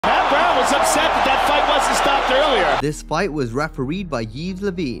was upset that that fight wasn't stopped earlier. This fight was refereed by Yves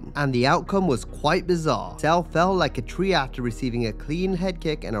Lavigne, and the outcome was quite bizarre. Cell fell like a tree after receiving a clean head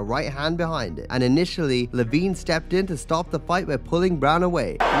kick and a right hand behind it, and initially, Lavigne stepped in to stop the fight by pulling Brown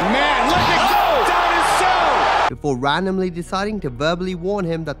away. Man, let it go! That is so! Before randomly deciding to verbally warn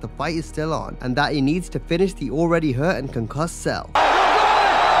him that the fight is still on, and that he needs to finish the already hurt and concussed Cell.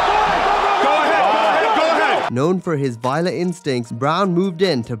 Known for his violent instincts, Brown moved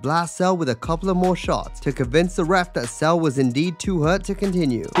in to blast Cell with a couple of more shots to convince the ref that Cell was indeed too hurt to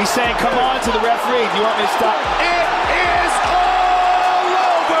continue. He's saying, come on to the referee. Do you want me to stop? It is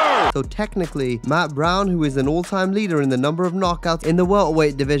all over! So technically, Matt Brown, who is an all-time leader in the number of knockouts in the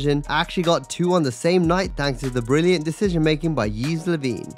welterweight division, actually got 2 on the same night thanks to the brilliant decision-making by Yves Lavigne.